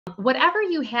Whatever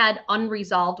you had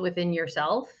unresolved within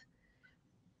yourself,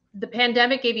 the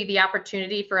pandemic gave you the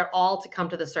opportunity for it all to come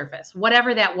to the surface,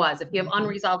 whatever that was. If you have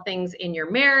unresolved things in your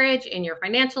marriage, in your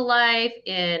financial life,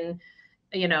 in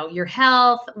your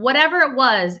health, whatever it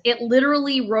was, it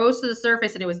literally rose to the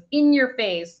surface and it was in your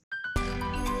face.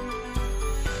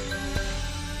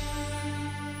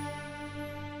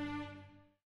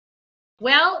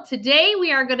 Well, today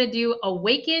we are going to do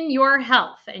Awaken Your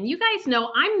Health. And you guys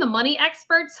know I'm the money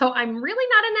expert, so I'm really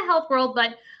not in the health world,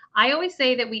 but I always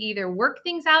say that we either work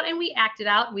things out and we act it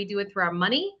out. We do it through our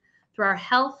money, through our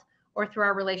health, or through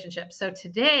our relationships. So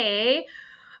today,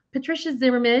 Patricia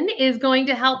Zimmerman is going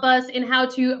to help us in how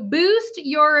to boost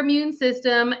your immune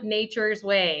system nature's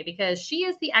way, because she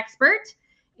is the expert.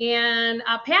 And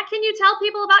Pat, can you tell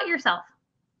people about yourself?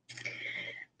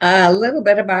 A little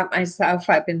bit about myself.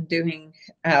 I've been doing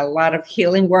a lot of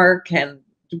healing work, and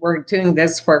we're doing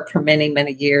this work for many,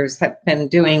 many years. I've been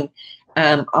doing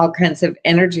all kinds of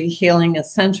energy healing,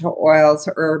 essential oils,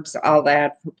 herbs, all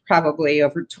that for probably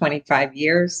over 25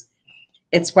 years.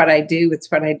 It's what I do.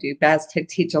 It's what I do best. I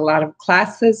teach a lot of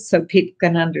classes so people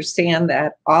can understand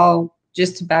that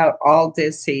just about all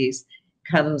disease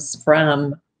comes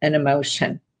from an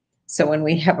emotion. So when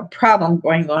we have a problem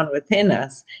going on within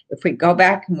us, if we go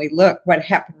back and we look what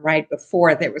happened right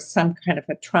before, there was some kind of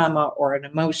a trauma or an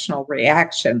emotional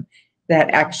reaction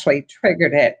that actually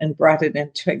triggered it and brought it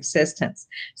into existence.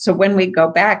 So when we go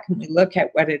back and we look at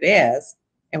what it is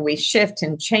and we shift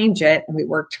and change it and we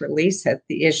work to release it,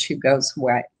 the issue goes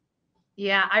away.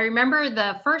 Yeah, I remember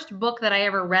the first book that I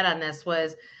ever read on this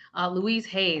was Louise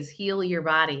Hay's Heal Your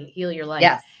Body, Heal Your Life.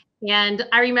 Yes. And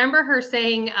I remember her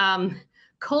saying,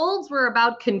 colds were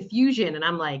about confusion. And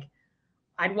I'm like,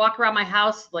 I'd walk around my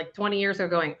house like 20 years ago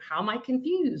going, how am I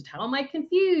confused? How am I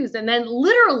confused? And then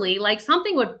literally like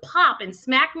something would pop and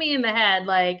smack me in the head.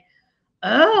 Like,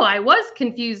 oh, I was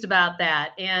confused about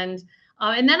that. And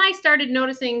then I started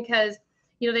noticing, because,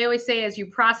 they always say as you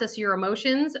process your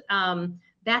emotions,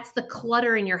 that's the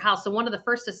clutter in your house. So one of the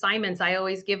first assignments I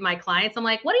always give my clients, I'm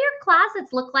like, what do your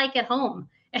closets look like at home?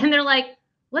 And they're like,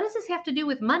 what does this have to do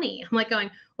with money? I'm like going,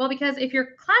 well, because if your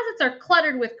closets are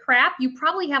cluttered with crap, you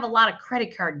probably have a lot of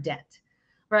credit card debt,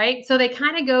 right? So they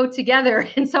kind of go together.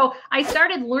 And so I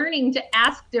started learning to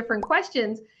ask different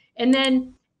questions. And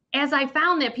then as I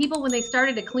found that people, when they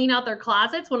started to clean out their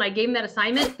closets, when I gave them that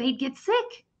assignment, they'd get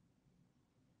sick.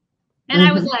 And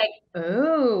I was like,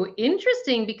 oh,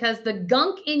 interesting, because the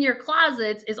gunk in your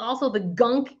closets is also the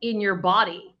gunk in your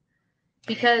body,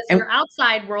 because your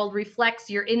outside world reflects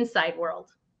your inside world.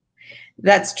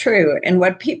 That's true. And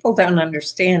what people don't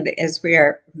understand is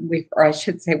or I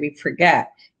should say we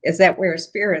forget, is that we're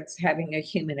spirits having a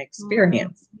human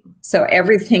experience. So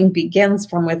everything begins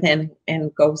from within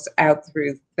and goes out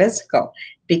through the physical.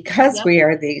 Because we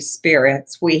are these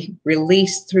spirits, we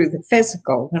release through the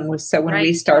physical. When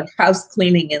we start house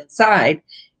cleaning inside,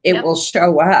 it will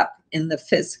show up in the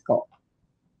physical.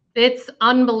 It's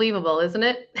unbelievable, isn't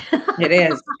it? It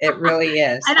is. It really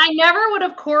is. And I never would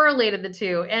have correlated the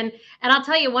two. And I'll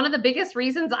tell you, one of the biggest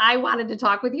reasons I wanted to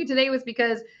talk with you today was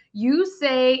because you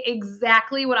say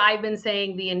exactly what I've been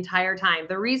saying the entire time.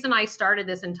 The reason I started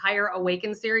this entire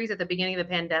Awaken series at the beginning of the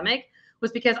pandemic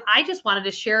was because I just wanted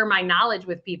to share my knowledge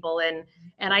with people.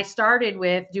 And I started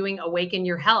with doing Awaken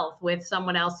Your Health with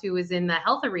someone else who is in the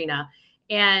health arena.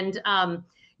 And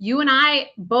you and I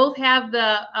both have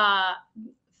the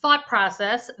thought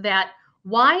process that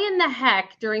why in the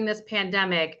heck during this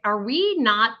pandemic are we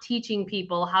not teaching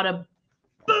people how to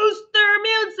boost their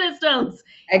immune systems?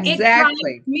 Exactly. It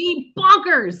drives me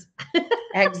bonkers.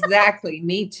 Exactly.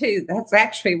 Me too. That's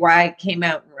actually why I came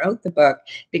out and wrote the book,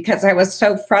 because I was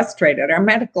so frustrated. Our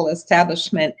medical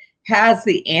establishment has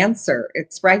the answer.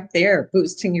 It's right there,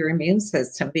 boosting your immune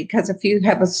system. Because if you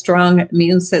have a strong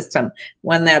immune system,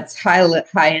 one that's high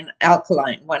in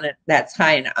alkaline, one that's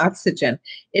high in oxygen,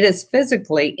 it is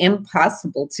physically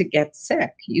impossible to get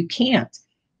sick. You can't.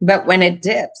 But when it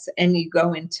dips and you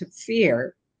go into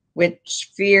fear, which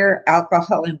fear,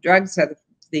 alcohol, and drugs are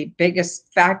the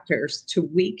biggest factors to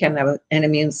weaken an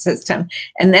immune system.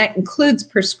 And that includes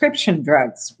prescription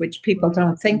drugs, which people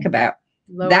don't think about.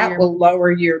 That will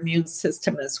lower your immune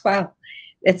system as well.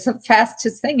 It's the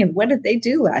fastest thing. And what did they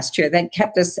do last year? They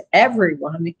kept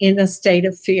everyone in a state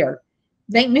of fear.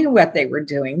 They knew what they were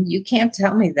doing. You can't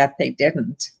tell me that they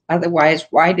didn't. Otherwise,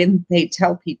 why didn't they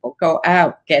tell people, go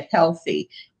out, get healthy,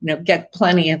 get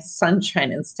plenty of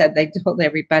sunshine? Instead, they told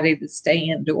everybody to stay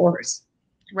indoors.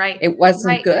 Right. It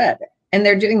wasn't good. And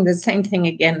they're doing the same thing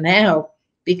again now,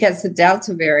 because the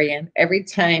Delta variant, every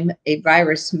time a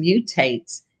virus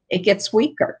mutates, it gets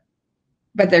weaker.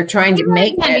 but they're trying to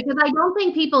make it. Because I don't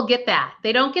think people get that.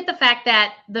 They don't get the fact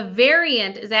that the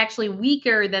variant is actually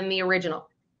weaker than the original.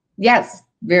 Yes,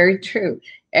 very true.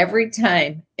 Every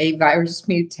time a virus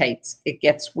mutates, it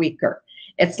gets weaker.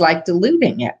 It's like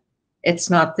diluting it. It's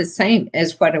not the same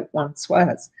as what it once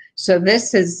was. So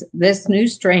this new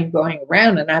strain going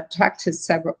around, and I've talked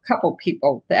to couple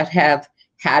people that have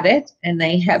had it, and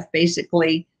they have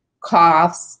basically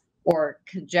coughs or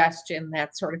congestion,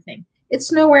 that sort of thing.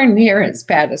 It's nowhere near as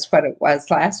bad as what it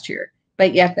was last year,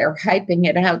 but yet they're hyping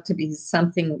it out to be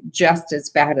something just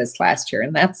as bad as last year,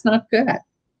 and that's not good.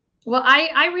 Well,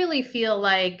 I really feel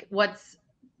like what's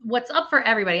up for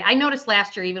everybody. I noticed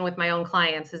last year, even with my own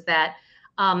clients, is that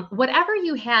whatever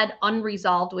you had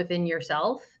unresolved within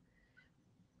yourself,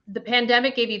 the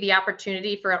pandemic gave you the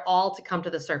opportunity for it all to come to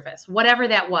the surface, whatever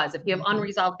that was. If you have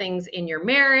unresolved things in your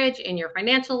marriage, in your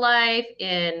financial life,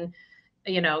 in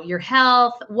your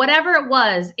health, whatever it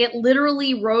was, it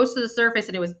literally rose to the surface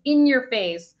and it was in your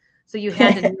face. So you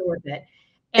had to deal with it.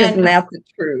 And isn't that the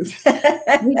truth?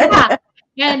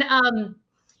 Yeah.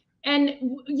 And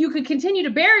you could continue to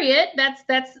bury it. That's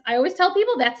I always tell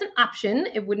people that's an option.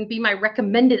 It wouldn't be my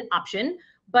recommended option.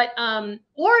 But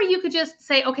or you could just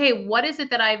say, okay, what is it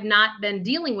that I've not been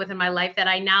dealing with in my life that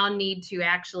I now need to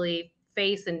actually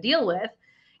face and deal with?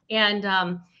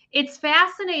 And it's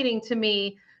fascinating to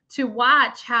me to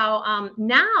watch how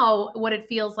now what it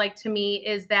feels like to me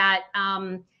is that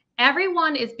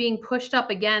everyone is being pushed up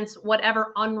against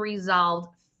whatever unresolved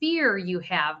fear you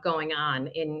have going on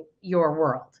in your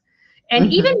world.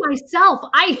 And even myself,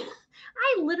 I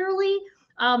literally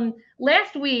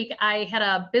last week I had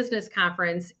a business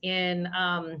conference in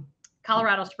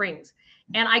Colorado Springs,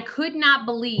 and I could not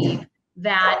believe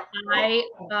that I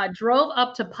drove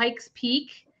up to Pikes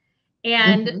Peak.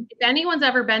 And if anyone's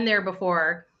ever been there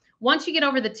before, once you get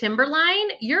over the timberline,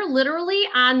 you're literally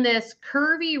on this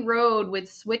curvy road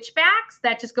with switchbacks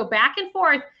that just go back and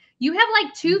forth. You have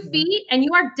like 2 feet and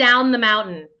you are down the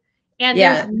mountain, and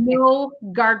there's no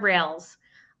guardrails.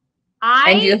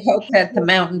 And you hope that the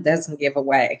mountain doesn't give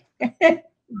away.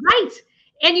 Right.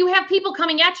 And you have people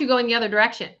coming at you going the other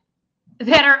direction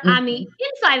that are on the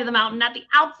inside of the mountain, not the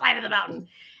outside of the mountain.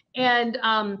 And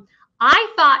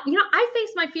I thought, I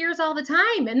face my fears all the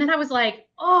time. And then I was like,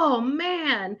 oh,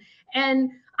 man.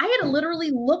 And I had to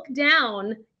literally look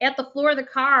down at the floor of the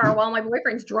car while my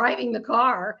boyfriend's driving the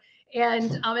car.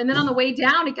 And then on the way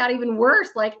down, it got even worse.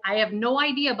 Like, I have no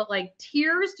idea, but like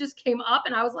tears just came up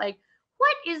and I was like,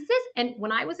 what is this? And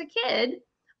when I was a kid,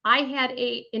 I had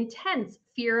a intense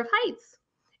fear of heights.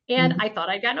 And I thought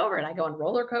I'd gotten over it. I go on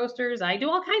roller coasters. I do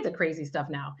all kinds of crazy stuff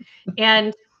now.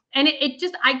 And it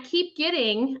just, I keep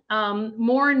getting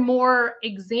more and more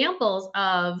examples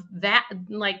of that,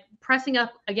 like pressing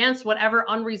up against whatever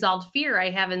unresolved fear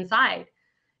I have inside.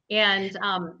 And,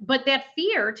 but that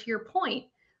fear, to your point,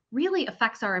 really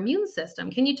affects our immune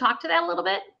system. Can you talk to that a little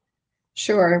bit?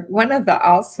 Sure. One of the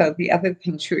other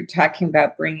things you were talking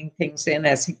about, bringing things in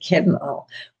as a kid and all,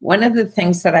 one of the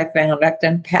things that I found, I've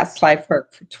done past life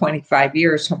work for 25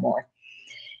 years or more.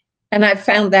 And I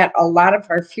found that a lot of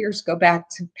our fears go back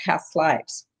to past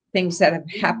lives, things that have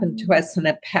happened to us in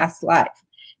a past life.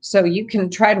 So you can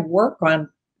try to work on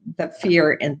the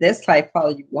fear in this life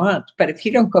all you want, but if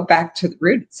you don't go back to the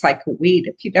root, it's like a weed.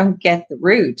 If you don't get the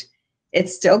root,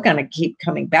 it's still going to keep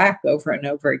coming back over and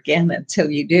over again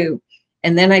until you do.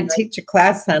 And then I teach a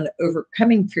class on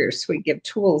overcoming fear. So we give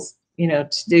tools,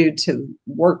 to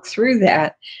work through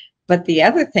that. But the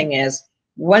other thing is,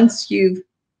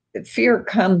 fear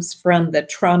comes from the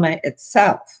trauma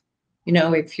itself.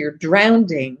 If you're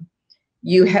drowning,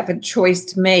 you have a choice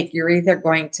to make. You're either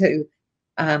going to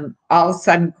all of a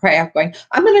sudden cry out going,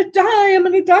 I'm going to die,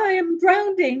 I'm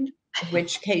drowning, in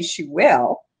which case you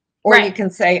will. Or you can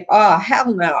say, oh,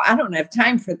 hell no, I don't have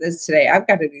time for this today. I've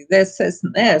got to do this, this,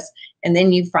 and this. And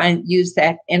then you use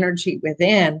that energy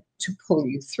within to pull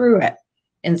you through it.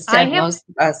 Instead, most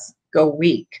of us go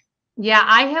weak. Yeah,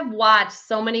 I have watched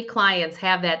so many clients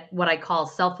have that, what I call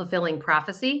self-fulfilling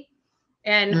prophecy.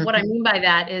 And what I mean by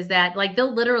that is that, like,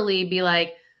 they'll literally be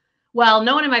like, well,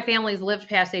 no one in my family's lived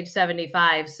past age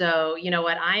 75. So you know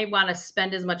what? I want to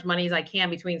spend as much money as I can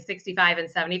between 65 and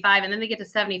 75. And then they get to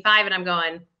 75 and I'm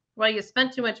going, well, you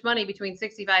spent too much money between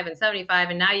 65 and 75.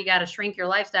 And now you got to shrink your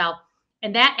lifestyle.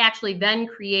 And that actually then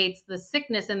creates the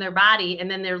sickness in their body.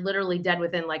 And then they're literally dead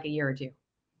within like a year or two.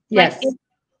 Yes. Like,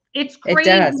 it's crazy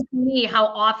to me how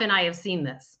often I have seen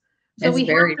this. So we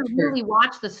have to really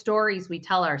watch the stories we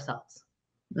tell ourselves.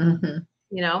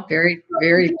 Very,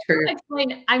 very true.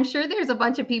 I'm sure there's a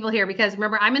bunch of people here because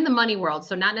remember, I'm in the money world.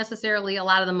 So not necessarily a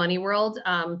lot of the money world,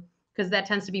 because that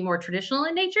tends to be more traditional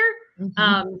in nature.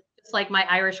 just like my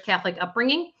Irish Catholic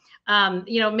upbringing,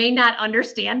 may not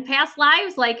understand past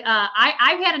lives. Like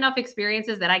I've had enough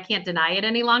experiences that I can't deny it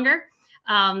any longer.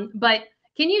 But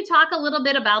can you talk a little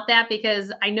bit about that?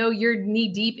 Because I know you're knee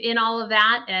deep in all of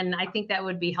that, and I think that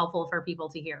would be helpful for people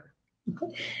to hear.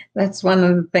 That's one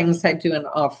of the things I do an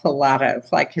awful lot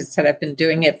of. Like I said, I've been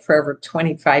doing it for over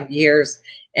 25 years,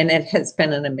 and it has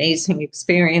been an amazing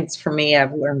experience for me.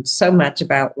 I've learned so much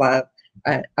about love,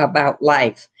 about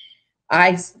life.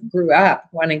 I grew up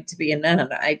wanting to be a nun.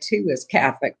 I too was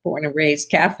Catholic, born and raised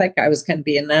Catholic. I was going to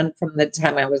be a nun from the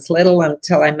time I was little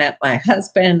until I met my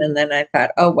husband. And then I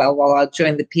thought, oh, well, I'll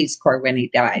join the Peace Corps when he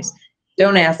dies.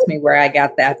 Don't ask me where I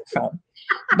got that from.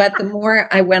 But the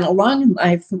more I went along in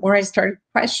life, the more I started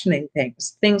questioning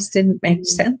things. Things didn't make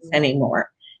sense anymore.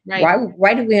 Right.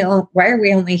 Why are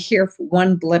we only here for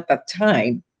one blip of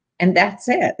time? And that's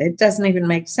it. It doesn't even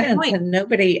make sense. And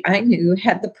nobody I knew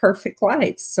had the perfect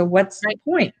life. So what's the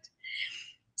point?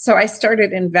 So I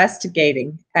started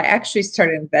investigating. I actually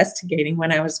started investigating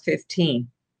when I was 15.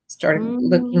 Started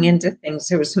looking into things.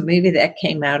 There was a movie that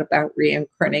came out about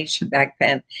reincarnation back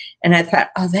then. And I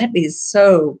thought, oh, that'd be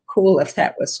so cool if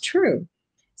that was true.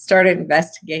 Started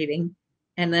investigating.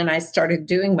 And then I started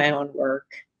doing my own work.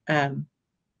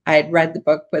 I had read the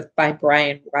book by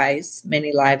Brian Weiss,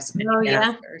 Many Lives, Many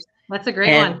Masters. That's a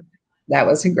great one. That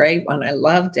was a great one. I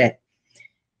loved it.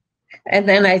 And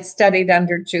then I studied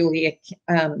under Dolores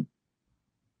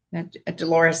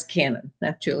Cannon,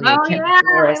 not Julia Cannon,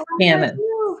 Dolores Cannon.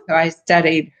 So I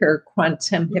studied her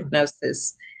quantum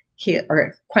hypnosis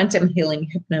or quantum healing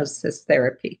hypnosis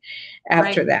therapy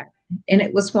after that. And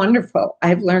it was wonderful.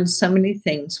 I've learned so many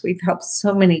things. We've helped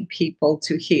so many people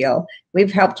to heal.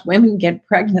 We've helped women get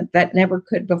pregnant that never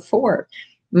could before.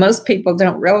 Most people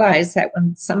don't realize that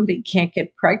when somebody can't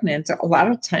get pregnant, a lot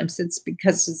of times it's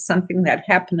because of something that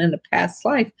happened in a past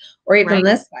life or even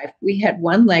this life. We had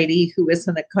one lady who was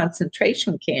in a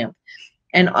concentration camp,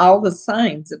 and all the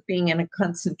signs of being in a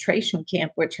concentration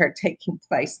camp, which are taking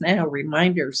place now,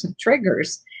 reminders and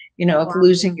triggers, of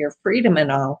losing your freedom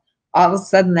and all of a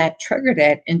sudden that triggered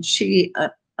it. And she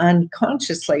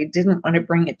unconsciously didn't want to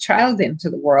bring a child into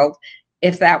the world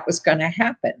if that was going to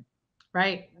happen.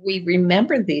 Right. We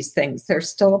remember these things. They're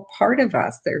still a part of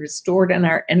us. They're stored in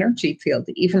our energy field.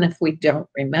 Even if we don't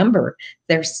remember,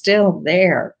 they're still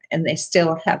there and they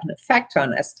still have an effect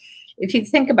on us. If you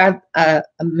think about a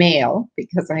male,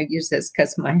 because I use this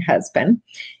because my husband,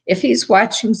 if he's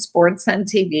watching sports on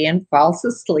TV and falls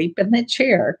asleep in the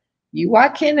chair, you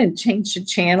walk in and change the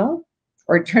channel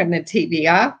or turn the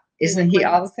TV off, isn't he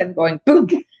all of a sudden going, boom,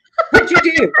 what'd you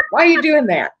do? Why are you doing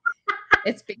that?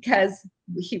 It's because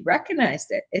he recognized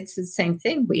it. It's the same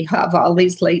thing. We have all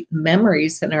these latent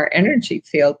memories in our energy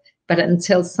field, but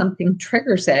until something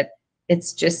triggers it,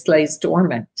 it's just lays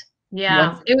dormant.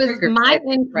 Yeah, it was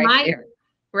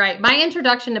my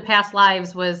introduction to past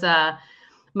lives was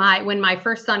when my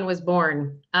first son was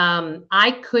born.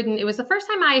 It was the first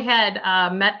time I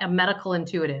had met a medical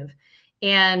intuitive,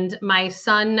 and my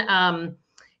son,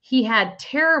 he had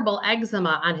terrible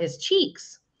eczema on his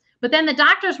cheeks. But then the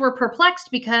doctors were perplexed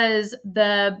because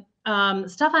the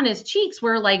stuff on his cheeks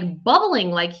were like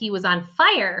bubbling, like he was on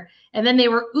fire, and then they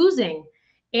were oozing.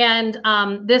 And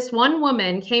this one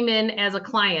woman came in as a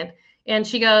client, and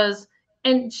she goes,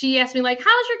 and she asked me like,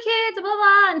 how's your kids, blah,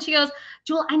 blah. And she goes,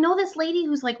 Jewel, I know this lady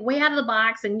who's like way out of the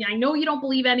box, and I know you don't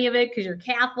believe any of it because you're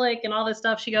Catholic and all this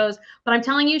stuff. She goes, but I'm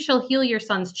telling you, she'll heal your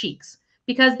son's cheeks.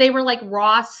 Because they were like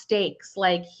raw steaks,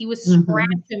 like he was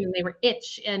scratching and they were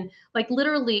itch, and like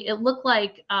literally it looked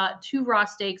like 2 raw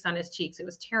steaks on his cheeks. It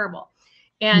was terrible.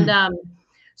 And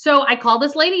so I called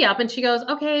this lady up and she goes,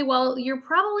 okay, well, you're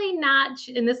probably not,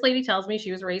 and this lady tells me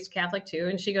she was raised Catholic too.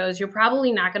 And she goes, you're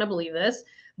probably not going to believe this,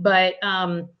 but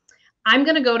I'm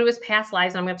going to go to his past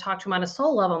lives and I'm going to talk to him on a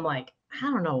soul level. I'm like,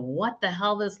 I don't know what the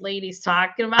hell this lady's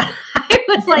talking about. I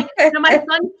was like, my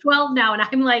son's 12 now. And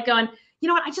I'm like going, you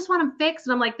know what? I just want him fixed.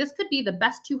 And I'm like, this could be the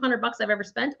best $200 I've ever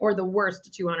spent or the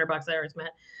worst $200 I've ever spent.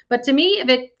 But to me, if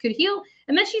it could heal.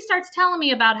 And then she starts telling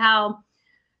me about how,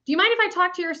 do you mind if I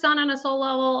talk to your son on a soul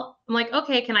level? I'm like,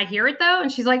 okay, can I hear it though?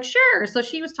 And she's like, sure. So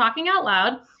she was talking out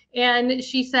loud and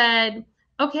she said,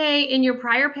 okay, in your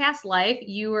prior past life,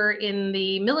 you were in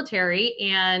the military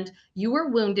and you were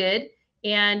wounded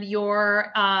and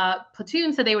your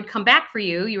platoon said they would come back for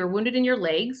you. You were wounded in your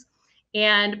legs.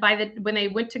 And when they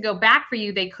went to go back for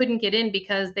you, they couldn't get in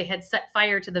because they had set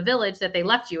fire to the village that they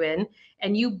left you in,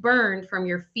 and you burned from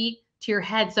your feet to your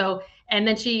head. So, and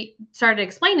then she started to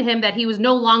explain to him that he was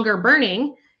no longer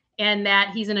burning and that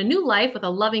he's in a new life with a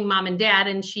loving mom and dad.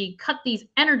 And she cut these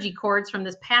energy cords from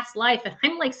this past life. And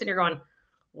I'm like sitting here going,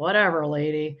 whatever,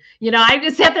 lady. I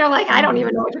just sat there like, I don't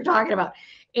even know what you're talking about.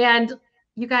 And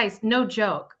you guys, no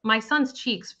joke. My son's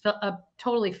cheeks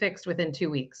totally fixed within 2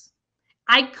 weeks.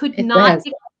 I could It not does.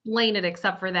 explain it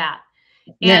except for that.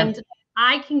 Yeah. And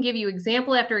I can give you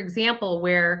example after example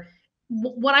where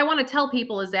what I want to tell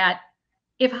people is that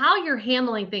if how you're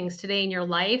handling things today in your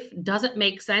life doesn't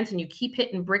make sense and you keep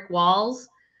hitting brick walls,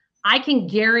 I can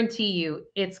guarantee you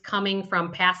it's coming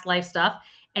from past life stuff.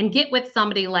 And get with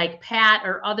somebody like Pat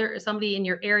or somebody in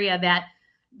your area that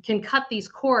can cut these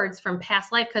cords from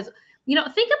past life. Because, think about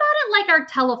it like our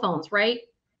telephones, right?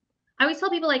 I always tell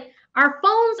people like our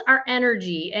phones are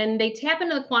energy and they tap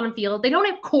into the quantum field. They don't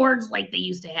have cords like they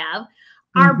used to have.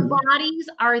 Our bodies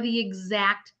are the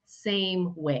exact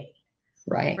same way,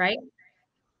 Right. right?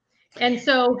 And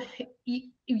so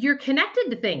you're connected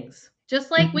to things. Just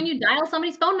like when you dial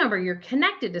somebody's phone number, you're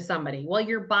connected to somebody. Well,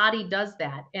 your body does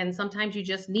that. And sometimes you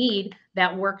just need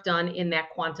that work done in that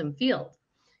quantum field.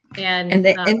 And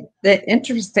the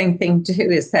interesting thing too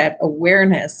is that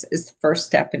awareness is the first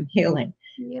step in healing.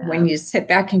 Yeah. When you sit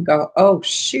back and go, oh,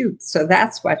 shoot, so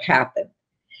that's what happened.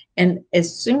 And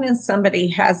as soon as somebody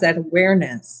has that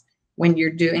awareness, when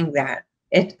you're doing that,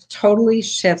 it totally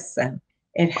shifts them.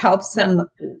 It helps them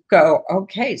go,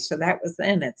 okay, so that was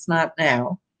then, it's not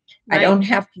now. Right. I don't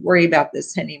have to worry about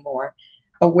this anymore.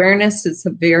 Awareness is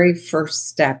the very first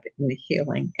step in the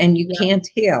healing, and you can't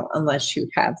heal unless you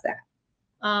have that.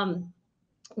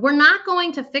 We're not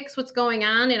going to fix what's going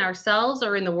on in ourselves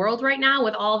or in the world right now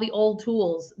with all the old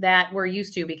tools that we're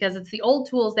used to, because it's the old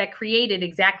tools that created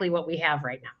exactly what we have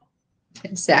right now.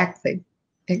 Exactly.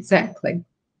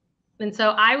 And so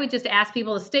I would just ask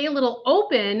people to stay a little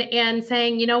open and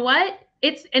saying, you know what?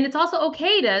 It's also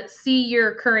okay to see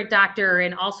your current doctor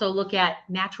and also look at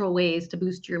natural ways to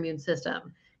boost your immune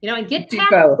system, and get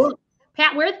Pat's book.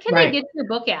 Pat, where can they get your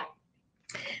book at?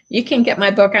 You can get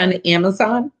my book on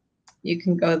Amazon. You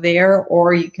can go there,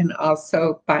 or you can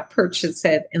also purchase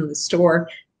it in the store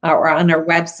or on our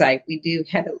website. We do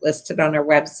have it listed on our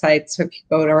website. So if you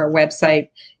go to our website,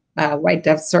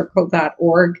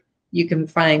 whitedovecircle.org, you can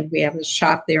find, we have a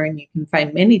shop there and you can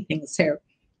find many things there.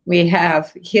 We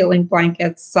have healing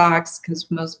blankets, socks,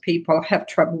 because most people have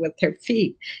trouble with their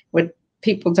feet. What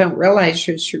people don't realize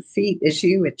is your feet is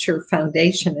you. It's your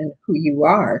foundation and who you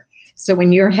are. So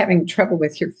when you're having trouble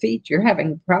with your feet, you're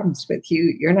having problems with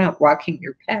you. You're not walking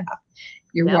your path.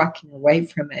 You're walking away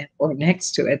from it or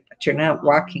next to it, but you're not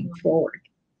walking forward.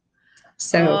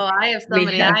 So I have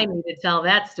somebody I need to tell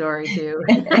that story to.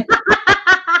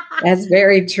 That's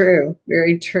very true.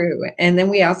 Very true. And then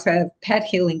we also have pet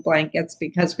healing blankets,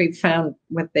 because we found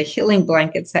with the healing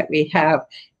blankets that we have,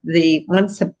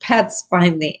 once the pets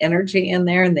find the energy in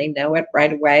there and they know it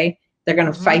right away, they're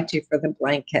going to fight you for the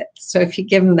blanket. So if you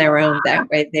give them their own, that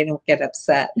way they don't get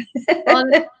upset. Well,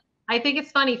 I think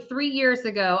it's funny. 3 years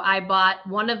ago, I bought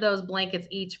one of those blankets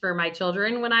each for my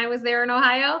children when I was there in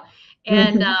Ohio.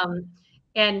 And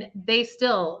and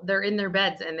they're in their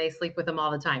beds and they sleep with them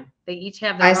all the time. They each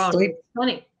have their own. It's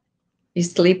funny. You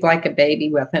sleep like a baby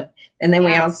with them. And then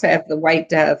we also have the White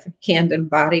Dove hand and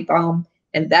body balm.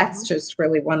 And that's just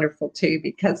really wonderful too,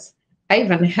 because I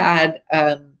even had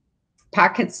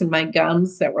pockets in my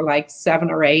gums that were like 7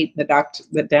 or 8.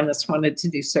 The dentist wanted to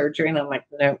do surgery, and I'm like,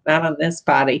 no, not on this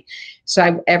body.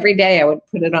 So every day I would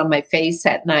put it on my face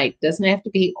at night. Doesn't have to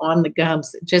be on the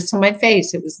gums, just on my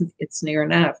face. It's near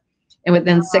enough. And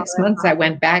within 6 months, I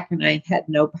went back and I had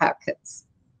no pockets.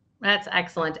 That's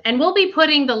excellent. And we'll be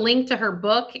putting the link to her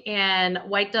book and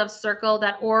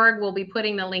whitedovecircle.org. We'll be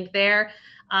putting the link there.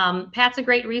 Pat's a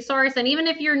great resource. And even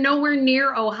if you're nowhere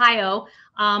near Ohio,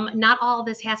 not all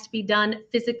this has to be done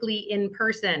physically in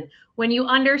person. When you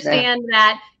understand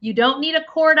that you don't need a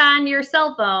cord on your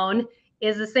cell phone,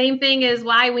 is the same thing as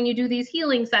why when you do these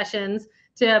healing sessions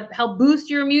to help boost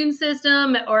your immune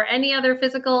system or any other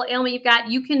physical ailment you've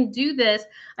got, you can do this.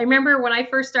 I remember when I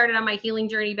first started on my healing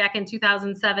journey back in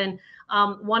 2007,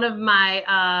 one of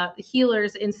my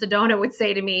healers in Sedona would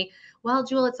say to me, well,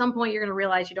 Jewel, at some point you're going to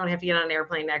realize you don't have to get on an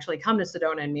airplane to actually come to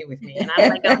Sedona and meet with me. And I'm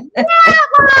like, well,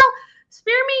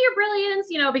 spare me your brilliance,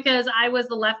 because I was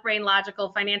the left brain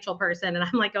logical financial person. And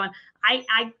I'm like going,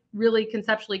 I really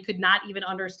conceptually could not even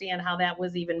understand how that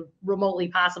was even remotely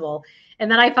possible. And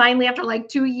then I finally, after like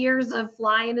 2 years of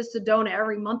flying to Sedona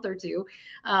every month or two,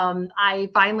 I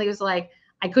finally was like,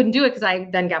 I couldn't do it because I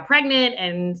then got pregnant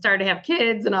and started to have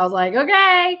kids. And I was like,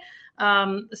 okay.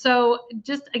 So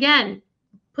just, again,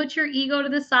 put your ego to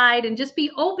the side and just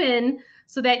be open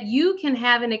so that you can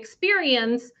have an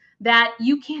experience that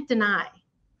you can't deny,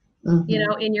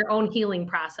 in your own healing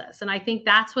process. And I think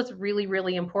that's what's really,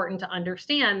 really important to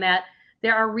understand, that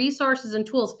there are resources and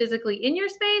tools physically in your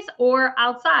space or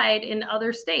outside in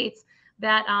other states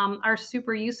that are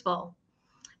super useful.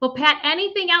 Well, Pat,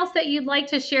 anything else that you'd like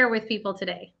to share with people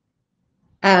today?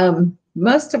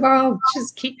 Most of all,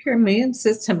 just keep your immune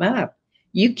system up.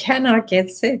 You cannot get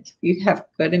sick if you have a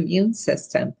good immune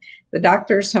system. The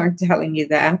doctors aren't telling you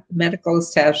that, the medical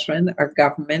establishment or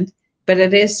government, but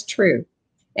it is true.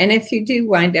 And if you do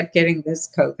wind up getting this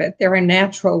COVID, there are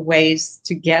natural ways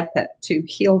to get that, to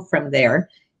heal from there.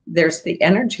 There's the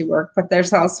energy work, but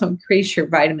there's also increase your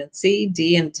vitamin C,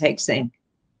 D, and take zinc,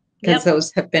 because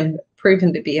those have been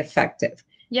proven to be effective.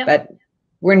 But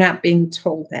we're not being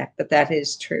told that, but that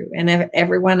is true. And if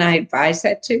everyone I advise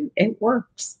that to, it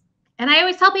works. And I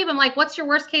always tell people, I'm like, what's your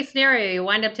worst case scenario? You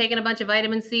wind up taking a bunch of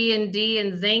vitamin C and D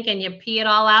and zinc and you pee it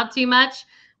all out too much.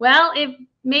 Well, if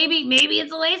maybe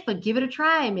it's a lace, but give it a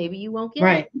try. Maybe you won't get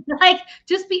it. Like,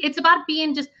 it's about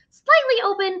being just slightly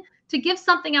open to give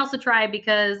something else a try,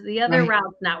 because the other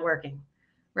route's not working.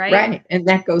 Right. And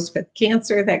that goes with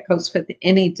cancer. That goes with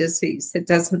any disease. It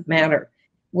doesn't matter.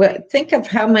 Well, think of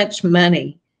how much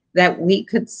money that we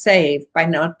could save by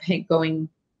not paying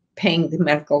the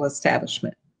medical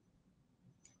establishment.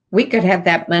 We could have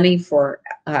that money for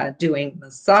doing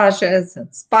massages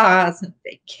and spas and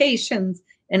vacations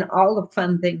and all the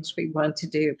fun things we want to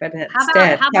do. But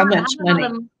instead, how much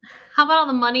money? How about all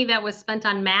the money that was spent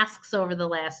on masks over the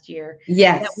last year?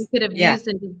 Yes. That we could have used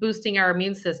in boosting our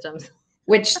immune systems.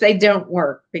 Which they don't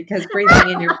work, because breathing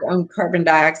in your own carbon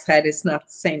dioxide is not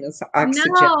the same as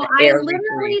oxygen. No, I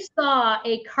literally saw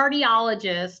a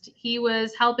cardiologist. He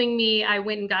was helping me. I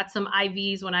went and got some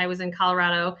IVs when I was in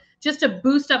Colorado, just to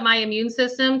boost up my immune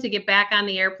system to get back on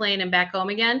the airplane and back home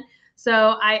again.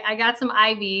 So I got some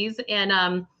IVs,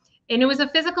 and it was a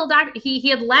physical doctor. He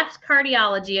had left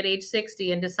cardiology at age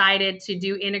 60 and decided to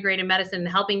do integrated medicine,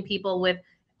 helping people with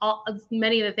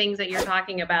many of the things that you're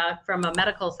talking about from a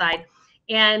medical side.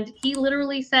 And he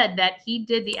literally said that he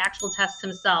did the actual tests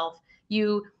himself.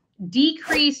 You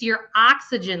decrease your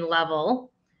oxygen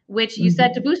level, which you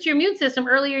said to boost your immune system.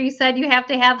 Earlier, you said you have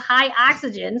to have high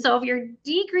oxygen. So if you're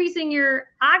decreasing your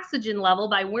oxygen level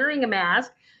by wearing a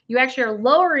mask, you actually are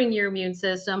lowering your immune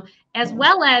system, as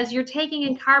well as you're taking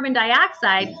in carbon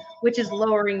dioxide, which is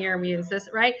lowering your immune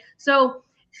system, right? So,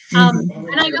 and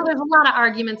I know there's a lot of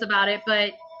arguments about it,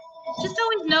 but just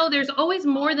always know there's always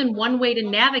more than one way to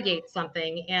navigate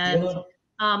something. And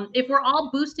if we're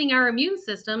all boosting our immune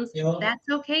systems, that's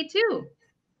okay too.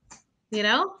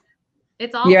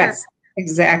 It's all yes,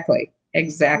 exactly.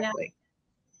 Yeah.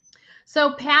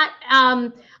 So Pat,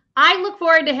 I look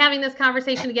forward to having this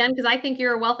conversation again, because I think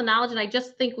you're a wealth of knowledge, and I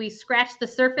just think we scratched the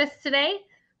surface today.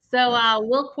 So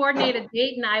we'll coordinate a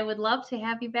date, and I would love to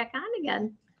have you back on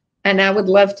again. And I would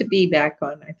love to be back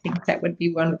on. I think that would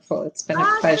be wonderful. It's been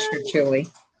a pleasure, Julie.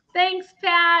 Thanks,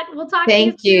 Pat. We'll talk to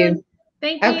you soon.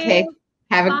 Thank you. Okay.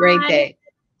 Have a great day.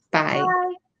 Bye.